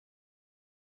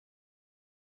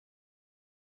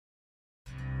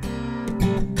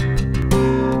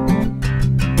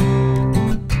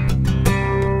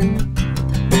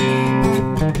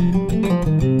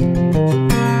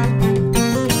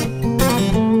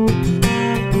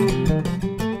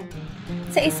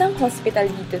Sa isang hospital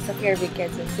dito sa Fairview,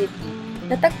 Quezon City,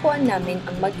 natagpuan namin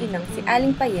ang mag-inang si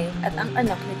Aling Payeng at ang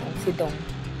anak nitong si Dong.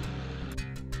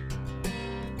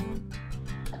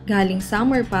 Galing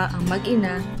summer pa ang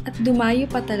mag-ina at dumayo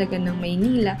pa talaga ng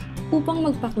Maynila upang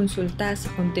magpakonsulta sa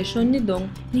kondisyon ni Dong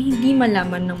na hindi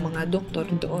malaman ng mga doktor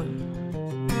doon.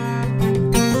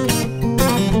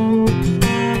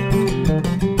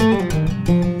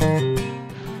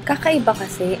 Kakaiba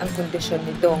kasi ang kondisyon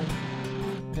ni Dong.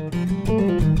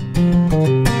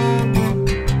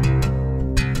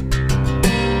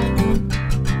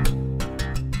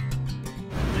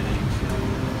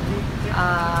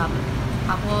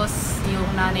 Tapos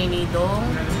yung nanay ni Dong,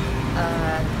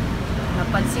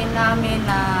 napansin namin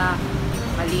na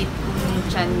maliit yung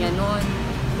tiyan niya noon.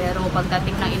 Pero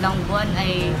pagdating ng ilang buwan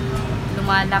ay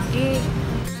lumalaki.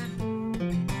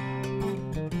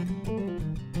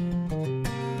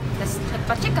 Tapos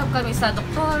nagpa-check up kami sa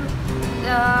doktor.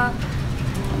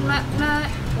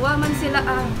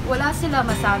 Wala sila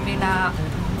masabi na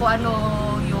kung ano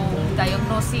yung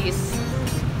diagnosis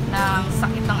ng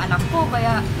sakit ng anak ko.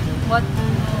 Kaya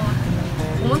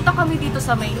pumunta kami dito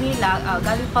sa Maynila,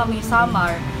 galing pa may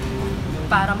summer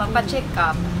para magpa-check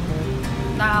up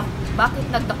na bakit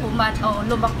nagdakuman o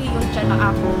lumaki yung tiyan ng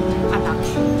akong anak.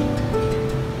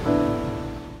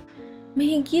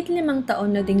 Mahigit 5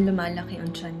 taon na ding lumalaki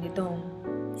ang tiyan ni Dong.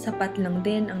 Sapat lang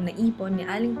din ang naipon ni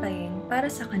Aling Payeng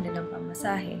para sa kanilang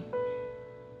pamasahe.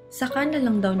 Saka na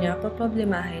lang daw niya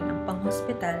paproblemahin ang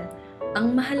panghospital,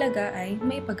 ang mahalaga ay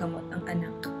maipagamot ang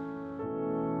anak.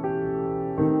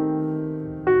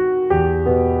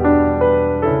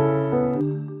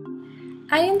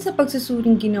 Ayon sa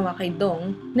pagsusuring ginawa kay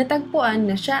Dong, natagpuan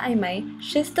na siya ay may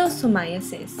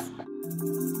schistosomiasis.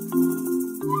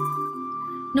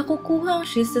 Nakukuha ang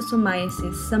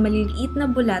schistosomiasis sa maliliit na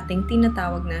bulating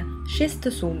tinatawag na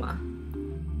schistosoma.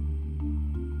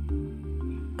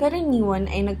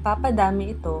 Karaniwan ay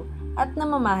nagpapadami ito at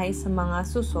namamahay sa mga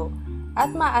suso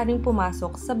at maaaring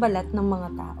pumasok sa balat ng mga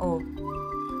tao.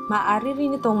 Maaari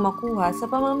rin itong makuha sa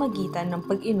pamamagitan ng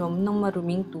pag-inom ng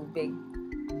maruming tubig.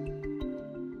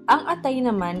 Ang atay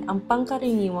naman ang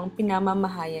pangkaraniwang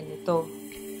pinamamahayan nito.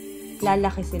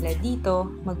 Lalaki sila dito,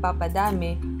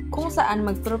 magpapadami, kung saan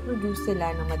magproproduce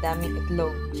sila ng madaming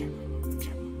itlog.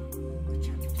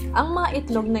 Ang mga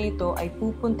itlog na ito ay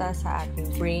pupunta sa ating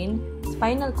brain,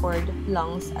 spinal cord,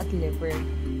 lungs at liver.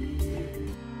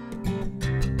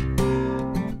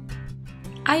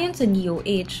 Ayon sa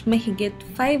DOH, mahigit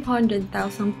 500,000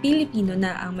 Pilipino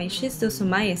na ang may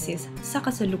schistosomiasis sa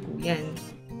kasalukuyan.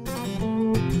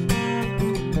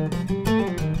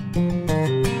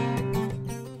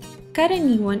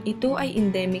 Karaniwan ito ay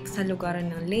endemic sa lugar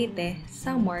ng Leyte,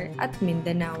 Samar at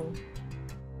Mindanao.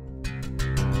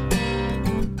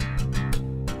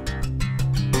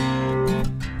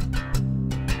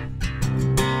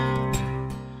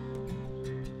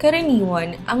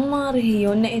 Karaniwan, ang mga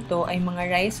rehiyon na ito ay mga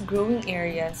rice-growing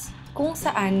areas kung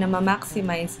saan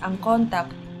na-maximize ang contact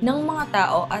ng mga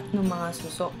tao at ng mga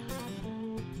suso.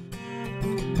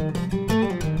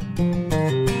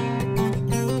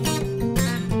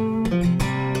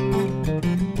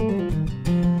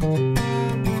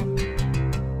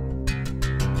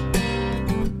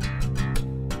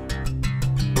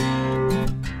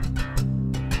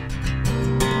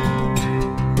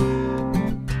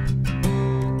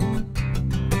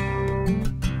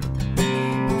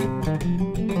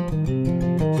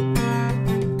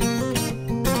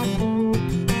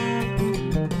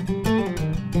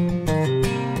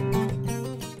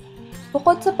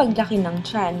 Bukod sa paglaki ng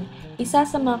tiyan, isa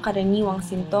sa mga karaniwang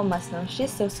sintomas ng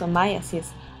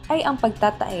schistosomiasis ay ang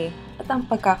pagtatae at ang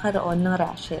pagkakaroon ng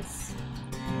rashes.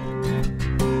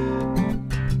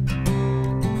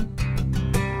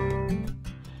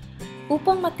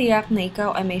 Upang matiyak na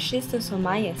ikaw ay may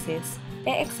schistosomiasis,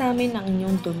 e-examine ang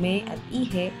inyong dumi at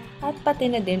ihi at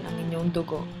pati na din ang inyong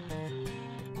dugo.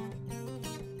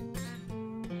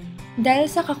 Dahil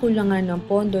sa kakulangan ng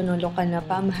pondo ng lokal na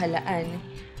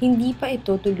pamahalaan, hindi pa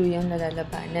ito tuluyang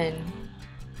nalalabanan.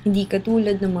 Hindi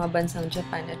katulad ng mga bansang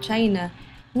Japan at China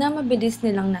na mabilis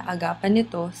nilang naagapan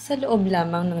ito sa loob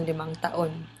lamang ng 5 taon.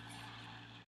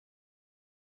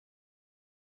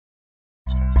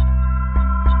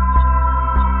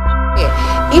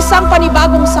 Isang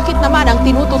panibagong sakit naman ang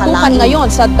tinututukan ngayon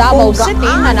sa Davao City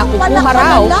na nakukuha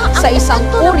raw sa isang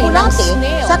uri ng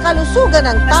snail. Sa kalusugan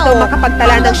ng tao, Basta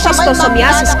makapagtala ng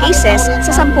schistosomiasis cases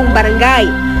sa 10 barangay.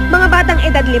 Mga batang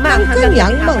edad 5 ang hanggang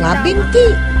kanyang 14 mga raw. binti.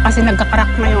 Kasi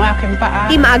nagkakarak na yung aking paa.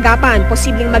 Di maagapan,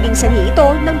 posibleng maging sanhi ito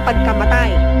ng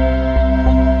pagkamatay.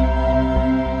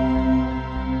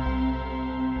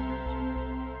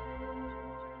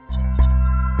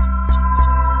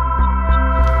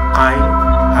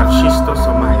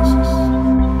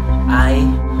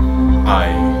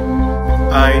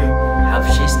 I have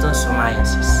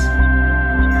schistosomiasis.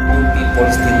 New people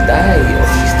still die of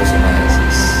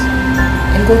schistosomiasis.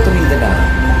 And go to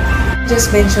Mindanao. Just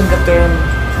mention the term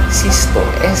Schisto,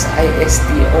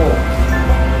 S-I-S-T-O.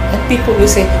 And people will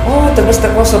say, oh, that was the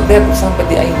cause of death of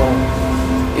somebody I know.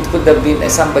 It could have been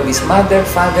somebody's mother,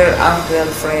 father, uncle,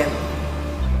 friend.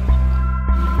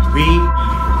 We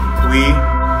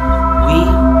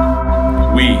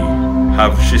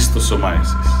have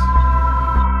schistosomiasis.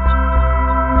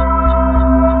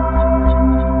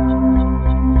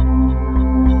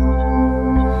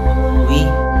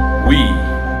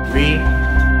 We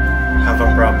have a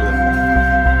problem.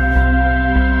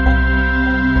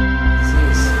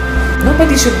 Disease.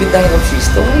 Nobody should be dying of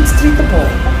schisto. It's treatable.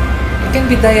 It can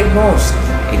be diagnosed.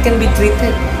 It can be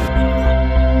treated.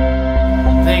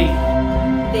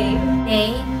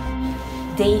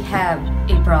 They have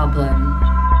a problem.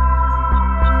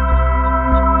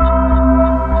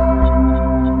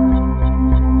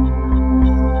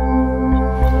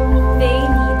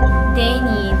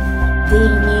 They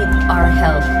need our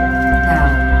help now.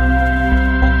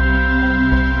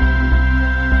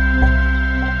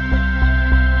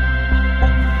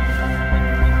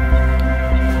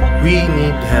 We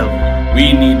need help.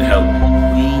 We need help.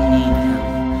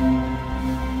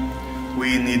 We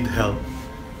need help.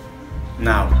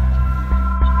 Now.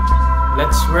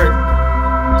 Let's work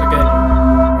together.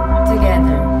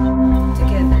 Together.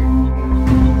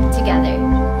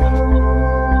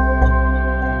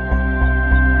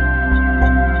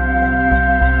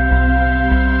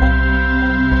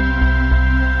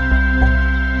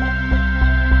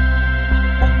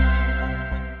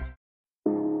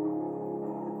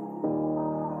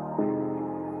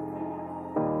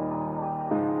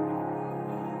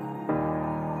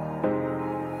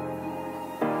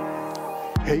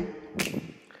 Hey,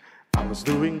 I was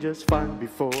doing just fine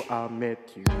before I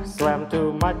met you. Swam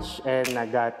too much and I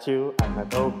got you, I'm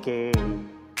not okay.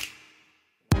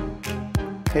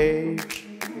 Hey,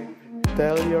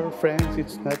 tell your friends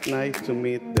it's not nice to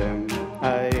meet them.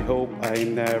 I hope I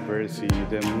never see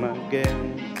them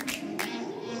again.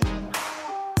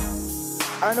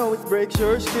 I know it breaks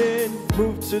your skin.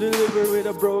 Moved to the liver with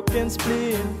a broken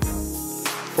spleen.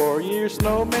 4 years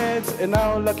no meds, and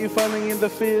now lucky finding in the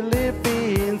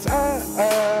Philippines.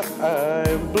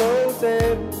 I'm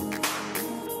bloated.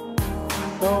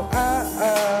 No,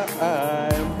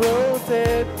 I'm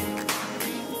bloated.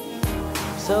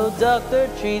 So doctor,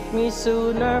 treat me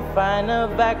sooner. Find a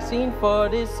vaccine for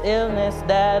this illness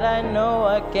that I know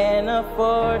I can't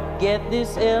afford. Get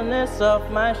this illness off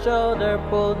my shoulder.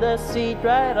 Pull the seat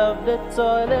right off the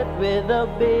toilet with a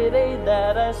bidet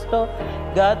that I stole.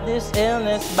 Got this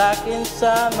illness back in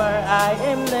summer. I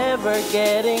am never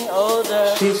getting older.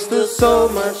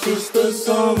 Schistosoma,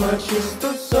 schistosoma,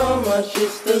 schistosoma,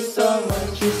 schistosoma,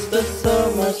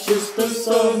 schistosoma,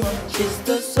 schistosoma,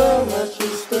 schistosoma,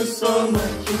 schistosoma,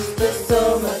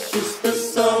 schistosoma,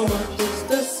 schistosoma,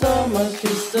 schistosoma,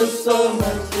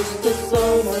 schistosoma,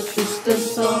 schistosoma,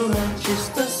 schistosoma,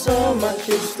 schistosoma,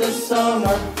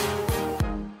 schistosoma.